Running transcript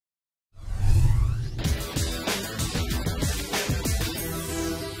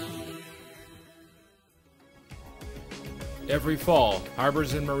Every fall,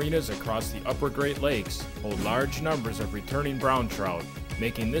 harbors and marinas across the upper Great Lakes hold large numbers of returning brown trout,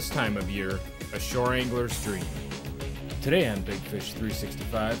 making this time of year a shore angler's dream. Today on Big Fish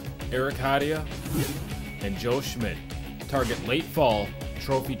 365, Haataja and Joe Schmidt target late fall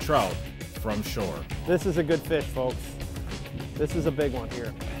trophy trout from shore. This is a good fish, folks. This is a big one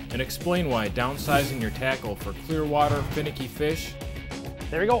here. And explain why downsizing your tackle for clear water, finicky fish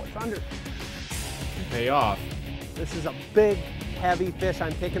There we go, it's under. can pay off This is a big, heavy fish.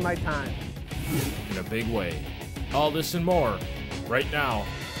 I'm taking my time. in a big way. All this and more right now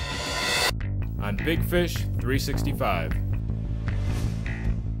on Big Fish 365.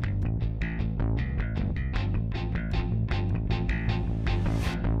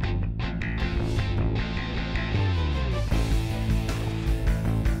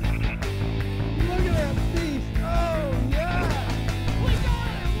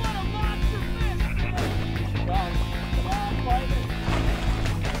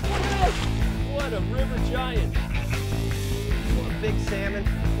 Giant. What a big salmon,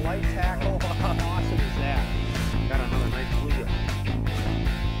 light tackle. How awesome is that? Got another nice bluegill.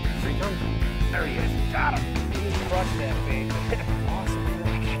 Here he comes. There he is. Got him. He crushed that bait. Awesome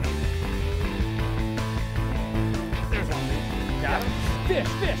fish. There's one. Got him.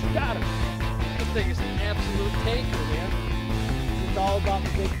 Fish, got him. This thing is an absolute tanker, man. It's all about the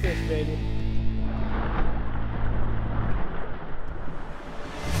big fish, baby.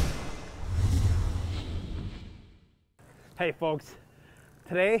 Hey folks,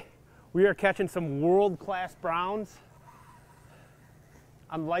 today we are catching some world-class browns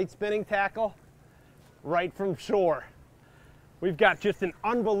on light spinning tackle right from shore. We've got just an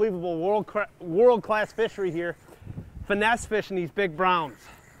unbelievable world-class fishery here, finesse fishing these big browns.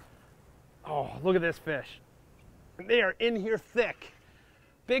 Oh, look at this fish. They are in here thick.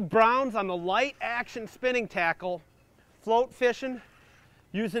 Big browns on the light action spinning tackle, float fishing,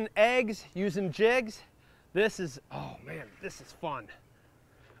 using eggs, using jigs. This is, oh man, this is fun.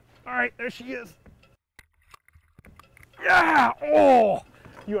 All right, there she is. Yeah, oh,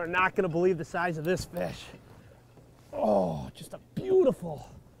 you are not gonna believe the size of this fish. Oh, just a beautiful,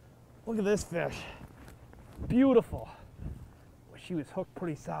 look at this fish. Beautiful. Well, she was hooked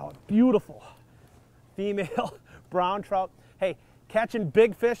pretty solid, beautiful. Female brown trout. Hey, catching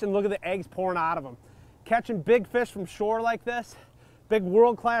big fish and look at the eggs pouring out of them. Catching big fish from shore like this, big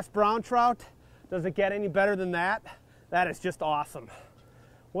world-class brown trout, does it get any better than that? That is just awesome.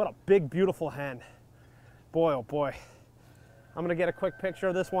 What a big, beautiful hen. Boy, oh boy. I'm gonna get a quick picture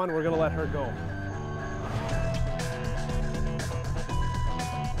of this one. We're gonna let her go.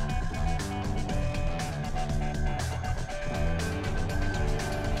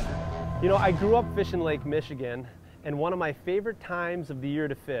 You know, I grew up fishing Lake Michigan, and one of my favorite times of the year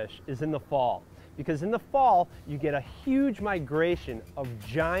to fish is in the fall. Because in the fall, you get a huge migration of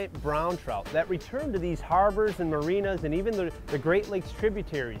giant brown trout that return to these harbors and marinas and even the Great Lakes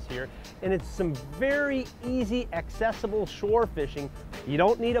tributaries here. And it's some very easy, accessible shore fishing. You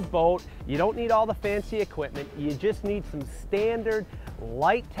don't need a boat, you don't need all the fancy equipment, you just need some standard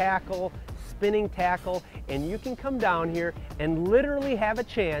light tackle, spinning tackle, and you can come down here and literally have a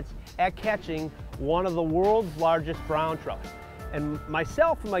chance at catching one of the world's largest brown trout. And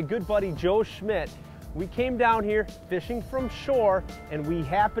myself and my good buddy Joe Schmidt, we came down here fishing from shore and we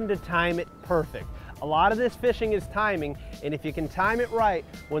happened to time it perfect. A lot of this fishing is timing, and if you can time it right,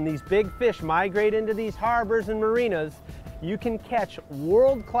 when these big fish migrate into these harbors and marinas, you can catch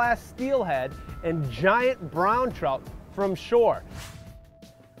world-class steelhead and giant brown trout from shore.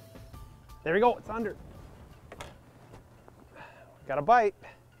 There we go, it's under. Got a bite.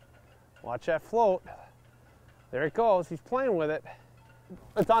 Watch that float. There it goes, he's playing with it.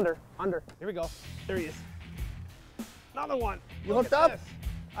 It's under. Here we go, there he is. Another one. You hooked up?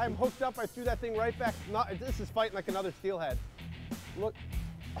 I'm hooked up, I threw that thing right back. This is fighting like another steelhead. Look.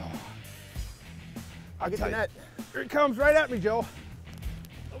 Oh. I'll get the net. Here it comes right at me, Joe.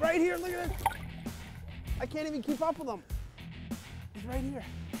 Right here, look at this. I can't even keep up with him. He's right here.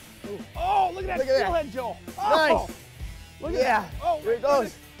 Ooh. Oh, look at that steelhead, Joe. Oh. Nice. Look at that. Oh, here it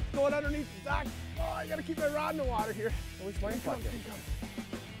goes. Going underneath the dock. Oh, I gotta keep my rod in the water here. Oh, he's playing Here he comes.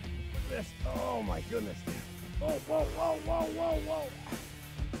 Look at this. Oh my goodness. Oh, whoa, whoa, whoa, whoa, whoa.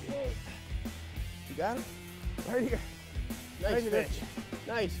 Whoa. You got him? Right here. Nice Right fish. here.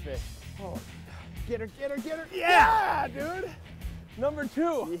 Nice fish. Oh, get her. Yeah, dude. Number 2.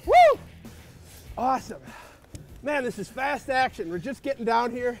 Yeah. Woo! Awesome. Man, this is fast action. We're just getting down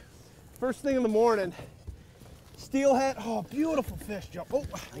here. First thing in the morning. Steelhead. Oh, beautiful fish, Joe. Oh,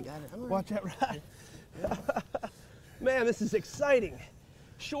 I got it. Watch that rod. Yeah. Man, this is exciting.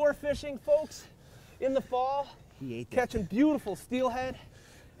 Shore fishing, folks, in the fall, He ate that. Catching beautiful steelhead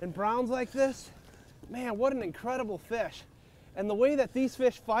and browns like this. Man, what an incredible fish. And the way that these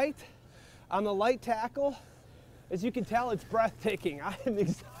fish fight on the light tackle, as you can tell, it's breathtaking. I am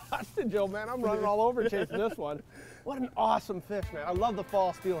exhausted, Joe, man. I'm running all over chasing this one. What an awesome fish, man. I love the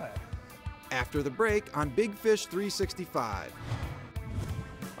fall steelhead. After the break on Big Fish 365.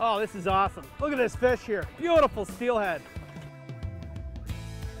 Oh, this is awesome. Look at this fish here. Beautiful steelhead.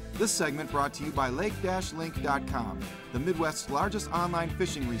 This segment brought to you by Lake-Link.com, the Midwest's largest online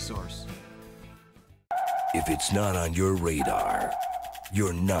fishing resource. If it's not on your radar,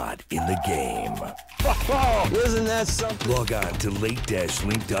 you're not in the game. Isn't that something? Log on to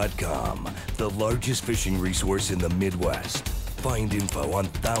Lake-Link.com, the largest fishing resource in the Midwest. Find info on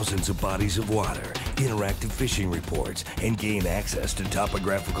thousands of bodies of water, interactive fishing reports, and gain access to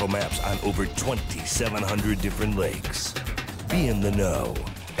topographical maps on over 2,700 different lakes. Be in the know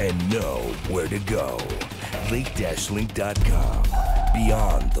and know where to go. Lake-Link.com,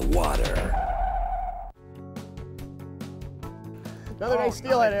 beyond the water. Another nice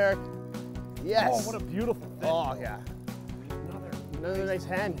steelhead, Eric. Yes. Oh, what a beautiful fish. Oh, yeah. Another nice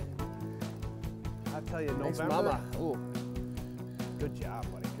hen. I'll tell you, Nice November. mama. Ooh, Good job,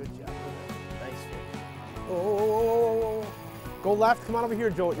 buddy. Good job. nice fish. Oh. Go left. Come on over here,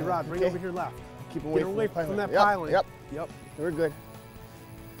 Joe, with your rod. Bring it Okay. over here left. Keep Get away away from, from that Yep, piling. Yep, Yep. we're good.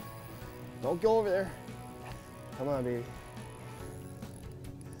 Don't go over there. Come on, baby.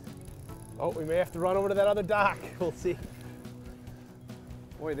 Oh, we may have to run over to that other dock. We'll see.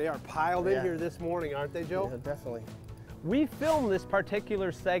 Boy, they are piled in Yeah. here this morning, aren't they, Joe? Yeah, definitely. We filmed this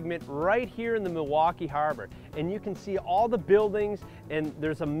particular segment right here in the Milwauke Harbor, and you can see all the buildings, and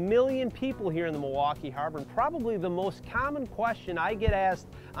there's a million people here in the Milwauke Harbor, and probably the most common question I get asked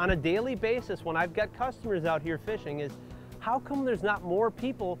on a daily basis when I've got customers out here fishing is, how come there's not more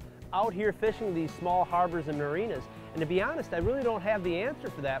people out here fishing these small harbors and marinas? And to be honest, I really don't have the answer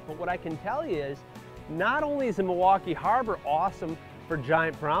for that, but what I can tell you is, not only is the Milwauke Harbor awesome for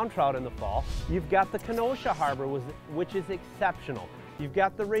giant brown trout in the fall, you've got the Kenosha Harbor, which is exceptional. You've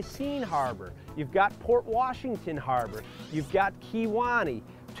got the Racine Harbor, you've got Port Washington Harbor, you've got Kewanee,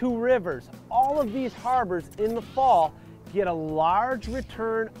 Two Rivers. All of these harbors in the fall get a large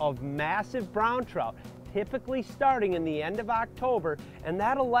return of massive brown trout, typically starting in the end of October, and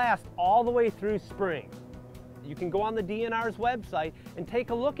that'll last all the way through spring. You can go on the DNR's website and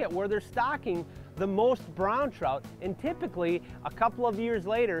take a look at where they're stocking the most brown trout, and typically a couple of years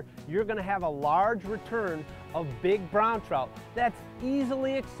later you're going to have a large return of big brown trout that's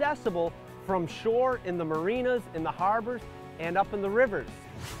easily accessible from shore in the marinas, in the harbors, and up in the rivers.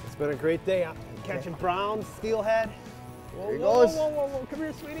 It's been a great day out catching browns, steelhead. Whoa, There he whoa, goes. whoa, whoa, whoa, come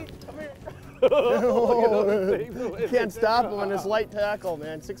here, sweetie, come here. You can't stop him on this light tackle,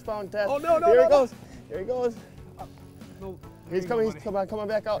 man. 6-pound test. Oh, no, no, Here no, he no. goes. Here he goes. No, He's coming. He's coming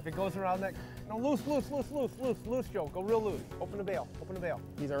back out. If it goes around that, no, loose, Joe. Go real loose. Open the bail. Open the bail.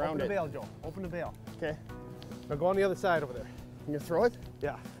 He's around Open it. the bail, Joe. Open the bail. Okay. Now go on the other side over there. Can you throw it?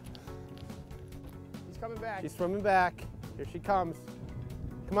 Yeah. He's coming back. She's swimming back. Here she comes.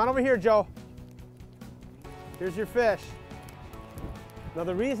 Come on over here, Joe. Here's your fish. Now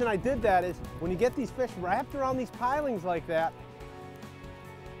the reason I did that is when you get these fish wrapped around these pilings like that,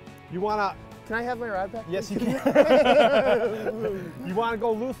 you want to. Can I have my rod back? Yes, you can. You want to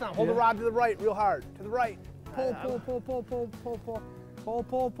go loose now. Hold the rod to the right real hard. To the right. Pull, pull, pull, pull, pull, pull, pull. Pull,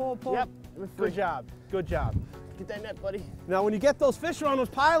 pull, pull, pull. Yep. Good job. Good job. Get that net, buddy. Now when you get those fish around those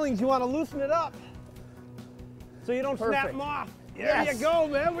pilings, you want to loosen it up so you don't snap Perfect. them off. There Yes. you go,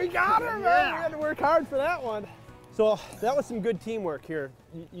 man. We got her, man. Yeah. We had to work hard for that one. So that was some good teamwork here.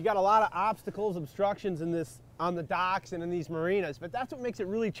 You got a lot of obstacles, obstructions in this on the docks and in these marinas, but that's what makes it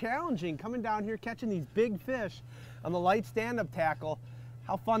really challenging, coming down here catching these big fish on the light stand-up tackle.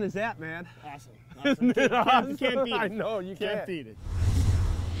 How fun is that, man? Awesome. Isn't it awesome? You can't beat it. I know, you can't. beat it.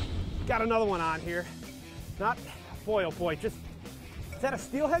 Got another one on here. Not, boy, oh boy, just, is that a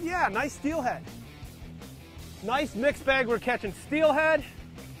steelhead? Yeah, nice steelhead. Nice mixed bag. We're catching steelhead,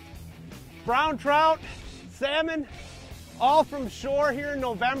 brown trout, salmon, all from shore here in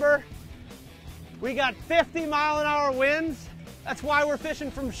November. We got 50-mile-an-hour winds. That's why we're fishing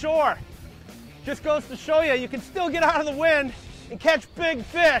from shore. Just goes to show you, you can still get out of the wind and catch big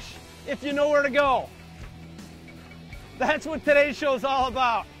fish if you know where to go. That's what today's show's all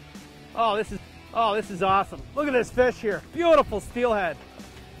about. Oh, this is awesome. Look at this fish here. Beautiful steelhead.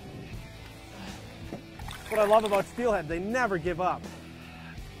 What I love about steelhead, they never give up.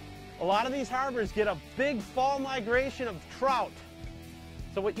 A lot of these harbors get a big fall migration of trout.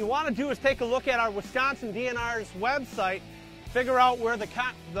 So what you want to do is take a look at our Wisconsin DNR's website figure out where the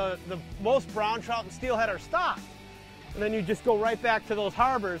most brown trout and steelhead are stocked. And then you just go right back to those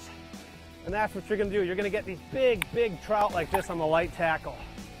harbors, and that's what you're gonna do. You're gonna get these big, big trout like this on the light tackle.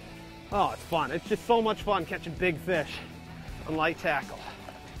 Oh, it's fun. It's just so much fun catching big fish on light tackle.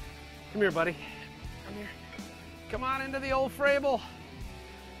 Come here, buddy. Come here. Come on into the old Frable.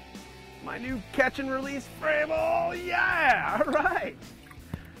 My new catch and release Frable. Yeah, all right.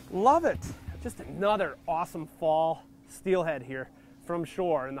 Love it. Just another awesome fall steelhead here from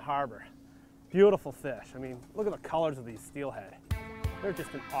shore in the harbor. Beautiful fish. I mean, look at the colors of these steelhead. They're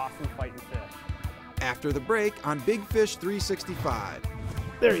just an awesome fighting fish. After the break on Big Fish 365.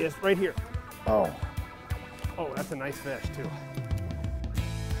 There he is, right here. Oh, that's a nice fish too.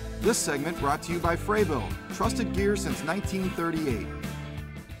 This segment brought to you by Frabo, trusted gear since 1938.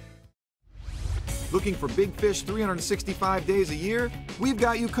 Looking for big fish 365 days a year? We've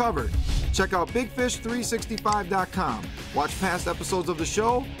got you covered. Check out bigfish365.com. Watch past episodes of the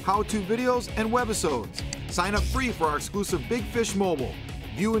show, how-to videos, and webisodes. Sign up free for our exclusive Big Fish Mobile.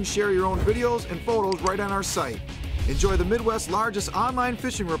 View and share your own videos and photos right on our site. Enjoy the Midwest's largest online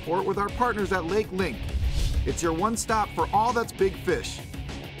fishing report with our partners at Lake Link. It's your one-stop for all that's big fish.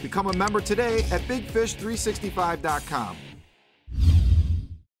 Become a member today at bigfish365.com.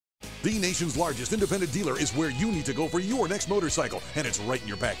 The nation's largest independent dealer is where you need to go for your next motorcycle, and it's right in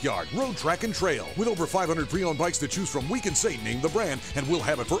your backyard. Road Track and Trail. With over 500 pre-owned bikes to choose from, we can say name the brand, and we'll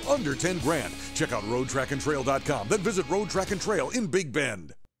have it for under 10 grand. Check out roadtrackandtrail.com, then visit Road Track and Trail in Big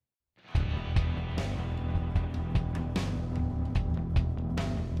Bend.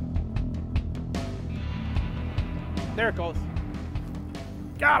 There it goes.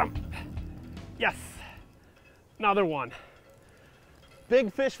 Got him. Yes. Another one.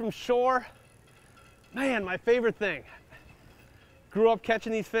 Big fish from shore. Man, my favorite thing. Grew up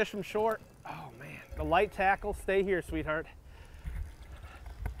catching these fish from shore. Oh man, the light tackle. Stay here, sweetheart.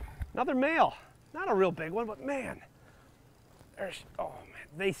 Another male. Not a real big one, but man. Oh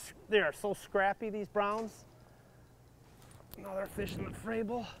man, they are so scrappy, these browns. Another fish in the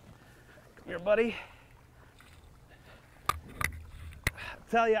Frable. Come here, buddy.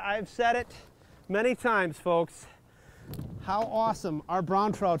 Tell you, I've said it many times, folks, how awesome our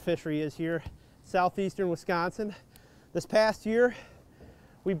brown trout fishery is here, southeastern Wisconsin. This past year,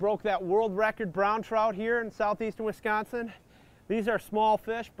 we broke that world record brown trout here in southeastern Wisconsin. These are small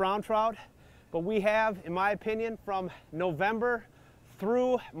fish, brown trout, but we have, in my opinion, from November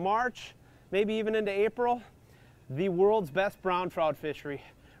through March, maybe even into April, the world's best brown trout fishery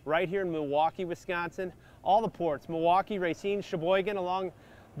right here in Milwauke, Wisconsin. All the ports, Milwauke, Racine, Sheboygan, along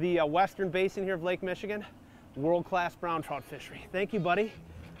the western basin here of Lake Michigan. World-class brown trout fishery. Thank you, buddy.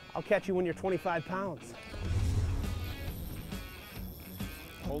 I'll catch you when you're 25 pounds.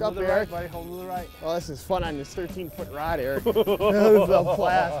 Hold to the right, buddy. Hold to the right. Well, this is fun on this 13-foot rod, Eric. This is a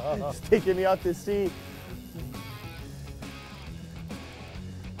blast. It's taking me out to sea.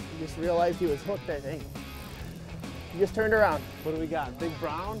 I just realized he was hooked, I think. He just turned around. What do we got? Big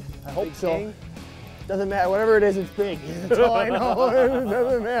brown? I hope big so. king? Doesn't matter. Whatever it is, it's big. That's all I know. It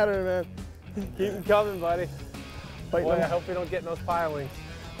doesn't matter, man. Keep them coming, buddy. Fighting Boy, them. I hope we don't get in those pilings.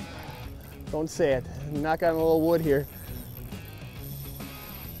 Don't say it. Knock on a little wood here.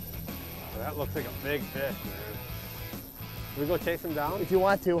 Oh, that looks like a big fish, man. Can we go chase him down? If you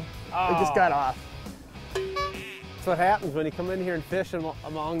want to. Oh. It just got off. That's what happens when you come in here and fish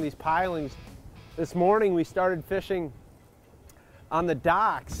among these pilings. This morning we started fishing on the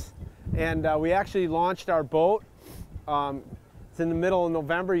docks, and we actually launched our boat. It's in the middle of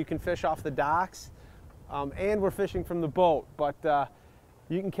November. You can fish off the docks, and we're fishing from the boat, but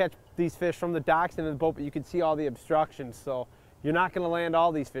you can catch these fish from the docks and in the boat, but you can see all the obstructions, so you're not going to land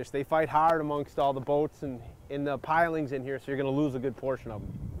all these fish. They fight hard amongst all the boats and in the pilings in here, so you're going to lose a good portion of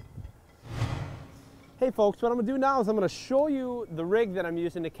them. Hey folks, what I'm going to do now is I'm going to show you the rig that I'm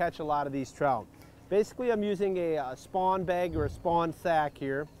using to catch a lot of these trout. Basically, I'm using a spawn bag or a spawn sack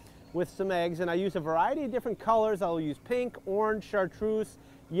here with some eggs, and I use a variety of different colors. I'll use pink, orange, chartreuse,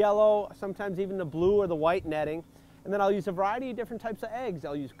 yellow, sometimes even the blue or the white netting. And then I'll use a variety of different types of eggs.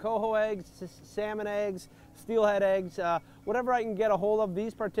 I'll use coho eggs, salmon eggs, steelhead eggs, whatever I can get a hold of.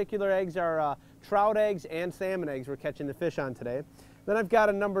 These particular eggs are trout eggs and salmon eggs we're catching the fish on today. Then I've got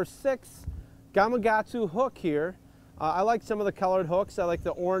a number 6 Gamakatsu hook here. I like some of the colored hooks. I like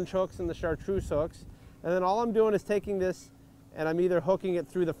the orange hooks and the chartreuse hooks. And then all I'm doing is taking this and I'm either hooking it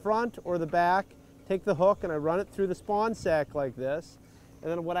through the front or the back, take the hook and I run it through the spawn sack like this. And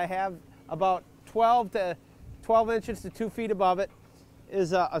then what I have about 12 inches to 2 feet above it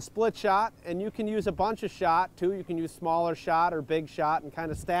is a split shot, and you can use a bunch of shot too. You can use smaller shot or big shot and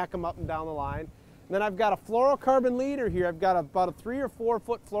kind of stack them up and down the line. then I've got a fluorocarbon leader here. I've got about a 3 or 4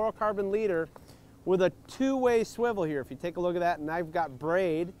 foot fluorocarbon leader with a 2-way swivel here. If you take a look at that, and I've got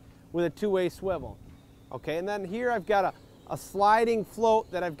braid with a 2-way swivel. Okay, and then here I've got a sliding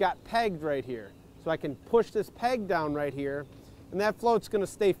float that I've got pegged right here. So I can push this peg down right here, and that float's going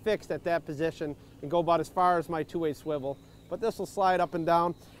to stay fixed at that position and go about as far as my 2-way swivel. But this will slide up and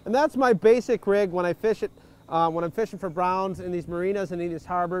down. And that's my basic rig when I fish it, when I'm fishing for browns in these marinas and in these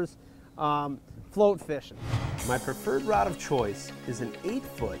harbors, float fishing. My preferred rod of choice is an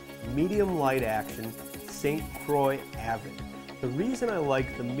 8-foot medium light action St. Croix Avid. The reason I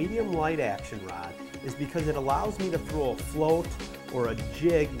like the medium light action rod is because it allows me to throw a float or a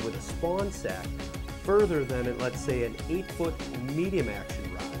jig with a spawn sack further than, let's say, an 8-foot medium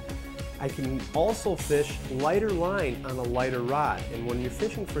action rod. I can also fish lighter line on a lighter rod, and when you're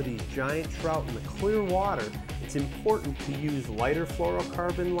fishing for these giant trout in the clear water, it's important to use lighter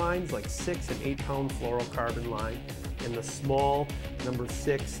fluorocarbon lines like 6 and 8 pound fluorocarbon line, and the small number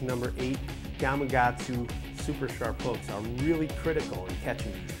 6, number 8 Gamakatsu super sharp hooks are really critical in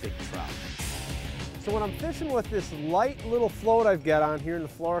catching these big trout. So when I'm fishing with this light little float I've got on here in the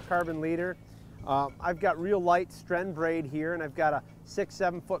fluorocarbon leader, I've got real light Stren braid here, and I've got a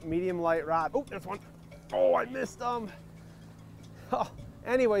 6-7 foot medium light rod. Oh, there's one. Oh, I missed them. Oh.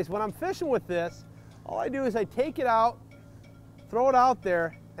 Anyways, when I'm fishing with this, all I do is I take it out, throw it out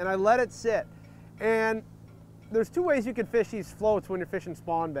there, and I let it sit. And there's 2 ways you can fish these floats when you're fishing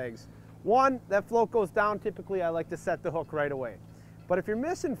spawn bags. One, that float goes down. Typically, I like to set the hook right away. But if you're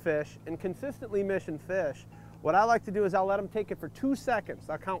missing fish and consistently missing fish, what I like to do is I'll let them take it for 2 seconds.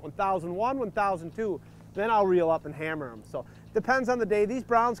 I'll count 1,001, 1,002, then I'll reel up and hammer them. So depends on the day. These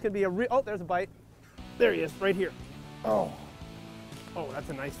browns can be oh, there's a bite. There he is, right here. Oh, that's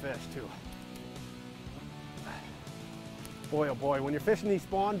a nice fish too. Boy, oh boy, when you're fishing these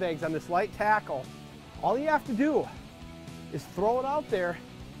spawn bags on this light tackle, all you have to do is throw it out there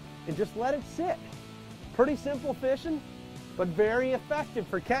and just let it sit. Pretty simple fishing, but very effective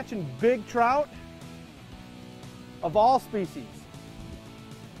for catching big trout of all species.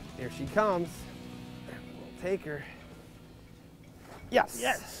 Here she comes. We'll take her. Yes.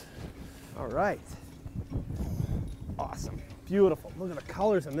 Yes. All right. Awesome. Beautiful. Look at the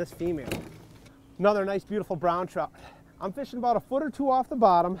colors on this female. Another nice, beautiful brown trout. I'm fishing about 1 foot or 2 off the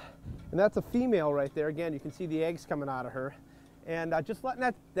bottom, and that's a female right there. Again, you can see the eggs coming out of her. And just letting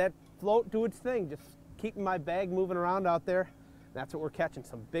that float do its thing, just keeping my bag moving around out there. That's what we're catching,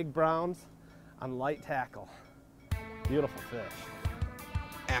 some big browns on light tackle. Beautiful fish.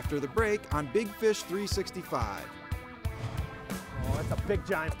 After the break on Big Fish 365. Oh, that's a big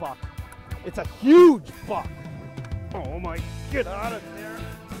giant buck. It's a huge buck. Oh my, get out of there.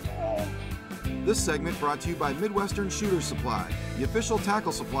 Oh. This segment brought to you by Midwestern Shooter Supply, the official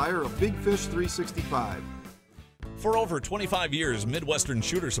tackle supplier of Big Fish 365. For over 25 years, Midwestern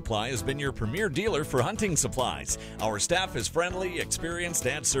Shooter Supply has been your premier dealer for hunting supplies. Our staff is friendly, experienced,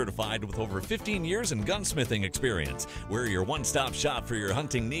 and certified with over 15 years in gunsmithing experience. We're your one-stop shop for your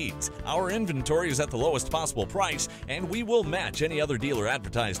hunting needs. Our inventory is at the lowest possible price, and we will match any other dealer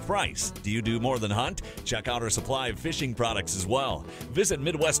advertised price. Do you do more than hunt? Check out our supply of fishing products as well. Visit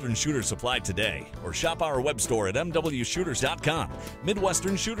Midwestern Shooter Supply today, or shop our web store at mwshooters.com.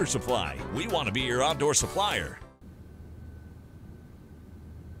 Midwestern Shooter Supply. We want to be your outdoor supplier.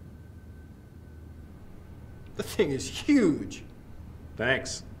 The thing is huge.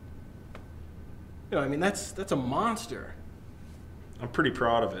 Thanks. You know, I mean, that's a monster. I'm pretty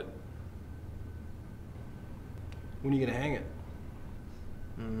proud of it. When are you gonna hang it?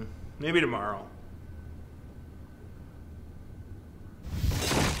 Maybe tomorrow.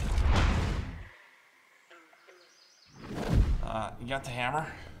 You got the hammer?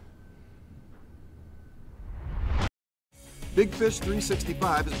 Big Fish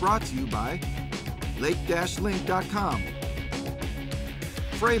 365 is brought to you by lake-link.com,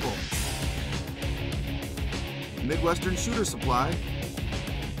 Frable, Midwestern Shooter Supply,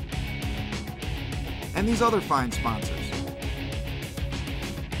 and these other fine sponsors.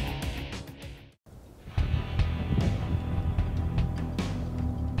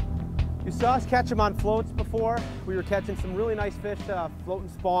 You saw us catch them on floats before. We were catching some really nice fish, floating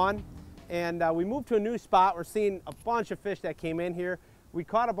spawn, and we moved to a new spot. We're seeing a bunch of fish that came in here. We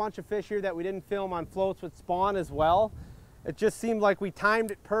caught a bunch of fish here that we didn't film on floats with spawn as well. It just seemed like we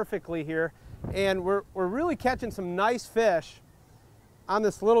timed it perfectly here, and we're really catching some nice fish on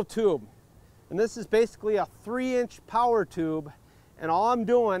this little tube. And this is basically a 3-inch power tube, and all I'm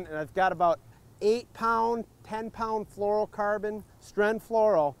doing, and I've got about 8-pound, 10-pound fluorocarbon, Stren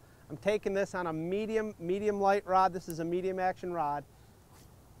fluoro. I'm taking this on a medium light rod. This is a medium action rod.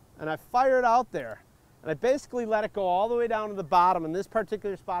 and I fire it out there. And I basically let it go all the way down to the bottom. In this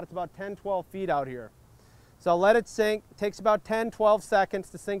particular spot, it's about 10, 12 feet out here. So I'll let it sink. It takes about 10, 12 seconds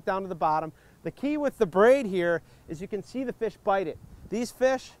to sink down to the bottom. The key with the braid here is you can see the fish bite it. These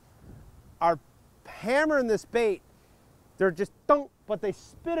fish are hammering this bait. They're just thunk, but they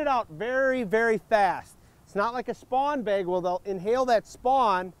spit it out very, very fast. It's not like a spawn bag where they'll inhale that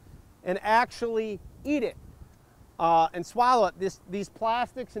spawn and actually eat it and swallow it. These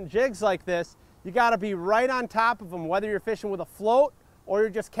plastics and jigs like this, you got to be right on top of them, whether you're fishing with a float or you're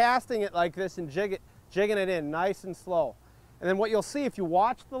just casting it like this and jigging it in nice and slow. And then what you'll see, if you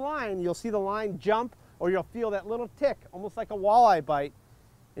watch the line, you'll see the line jump, or you'll feel that little tick, almost like a walleye bite,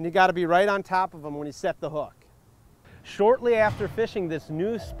 and you got to be right on top of them when you set the hook. Shortly after fishing this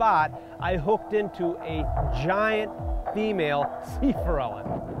new spot, I hooked into a giant female sea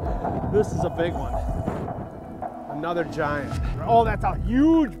forellen. This is a big one. Another giant. Oh, that's a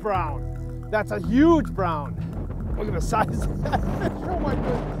huge brown. That's a huge brown. Look at the size of that fish. Oh my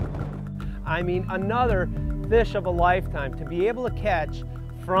goodness. I mean, another fish of a lifetime. To be able to catch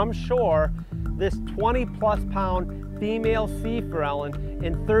from shore this 20+ pound female sea forellen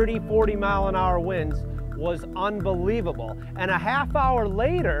in 30, 40 mile an hour winds was unbelievable. And a half hour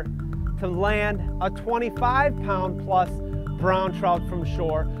later to land a 25 pound plus brown trout from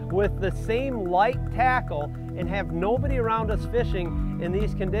shore with the same light tackle and have nobody around us fishing in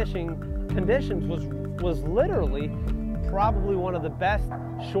these conditions was literally probably one of the best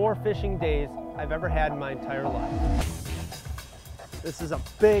shore fishing days I've ever had in my entire life. This is a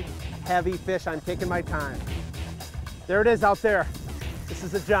big, heavy fish. I'm taking my time. There it is out there. This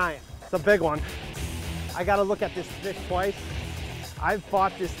is a giant. It's a big one. I got to look at this fish twice. I've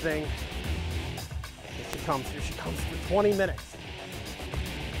fought this thing. Here she comes for 20 minutes.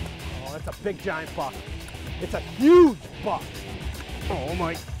 Oh, that's a big giant buck. It's a huge buck. Oh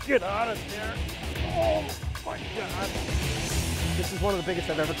my, get out of there. Oh my God. This is one of the biggest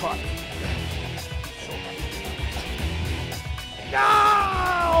I've ever caught.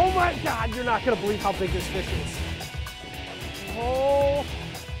 Ah, oh my God, you're not gonna believe how big this fish is. Oh,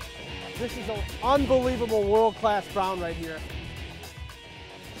 this is an unbelievable world-class brown right here.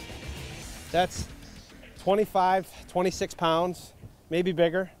 That's 25, 26 pounds, maybe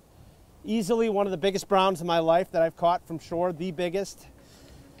bigger. Easily one of the biggest browns in my life that I've caught from shore, the biggest.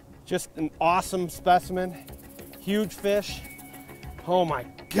 Just an awesome specimen, huge fish. Oh my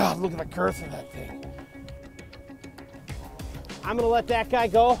God, look at the girth of that thing. I'm gonna let that guy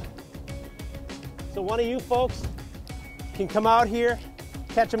go. So one of you folks can come out here,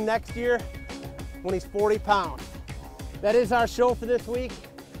 catch him next year when he's 40 pounds. That is our show for this week.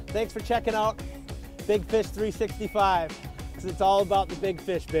 Thanks for checking out Big Fish 365, because it's all about the big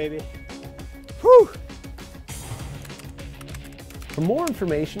fish, baby. Whew. For more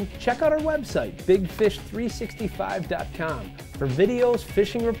information, check out our website, bigfish365.com, for videos,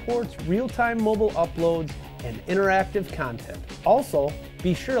 fishing reports, real-time mobile uploads, and interactive content. Also,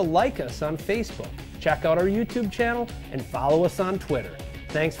 be sure to like us on Facebook, check out our YouTube channel, and follow us on Twitter.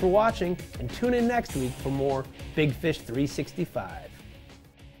 Thanks for watching, and tune in next week for more Big Fish 365.